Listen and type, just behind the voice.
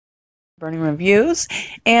Burning reviews.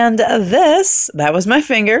 And that was my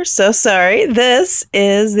finger, so sorry. This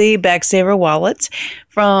is the Backsaver wallet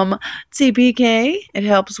from TPK. It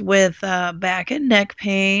helps with back and neck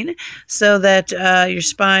pain so that your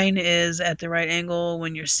spine is at the right angle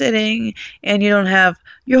when you're sitting and you don't have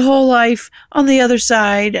your whole life on the other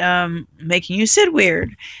side making you sit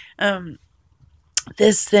weird.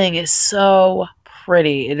 This thing is so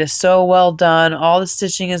pretty. It is so well done. All the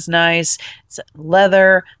stitching is nice. It's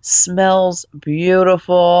leather, smells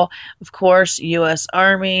beautiful. Of course, U.S.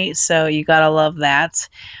 Army, so you gotta love that.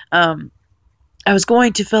 I was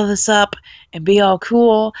going to fill this up and be all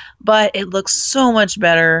cool, but it looks so much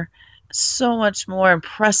better, so much more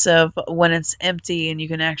impressive when it's empty and you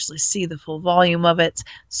can actually see the full volume of it.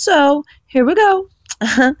 So here we go.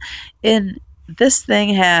 In This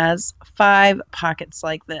thing has 5 pockets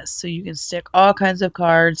like this, so you can stick all kinds of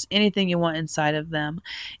cards, anything you want inside of them.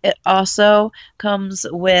 It also comes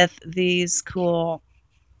with these cool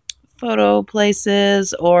photo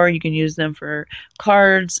places, or you can use them for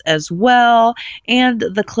cards as well, and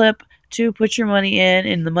the clip to put your money in,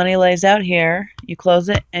 and the money lays out here. You close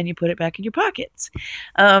it and you put it back in your pockets.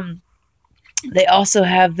 They also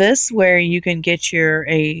have this where you can get your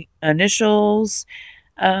initials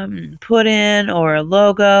put in, or a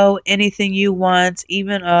logo, anything you want,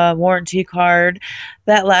 even a warranty card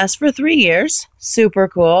that lasts for 3 years. Super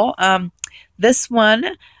cool. This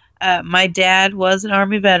one, my dad was an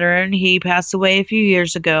Army veteran. He passed away a few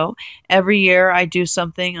years ago. Every year I do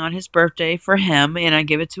something on his birthday for him, and I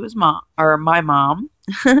give it to his mom, or my mom.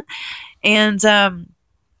 And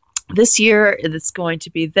this year it's going to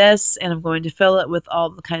be this, and I'm going to fill it with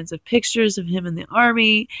all the kinds of pictures of him in the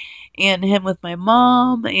Army and him with my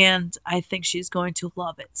mom, and I think she's going to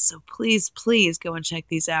love it. So please, please go and check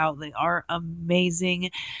these out. They are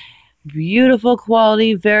amazing, beautiful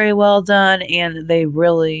quality, very well done, and they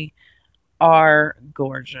really are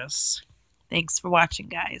gorgeous. Thanks for watching,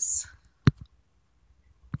 guys.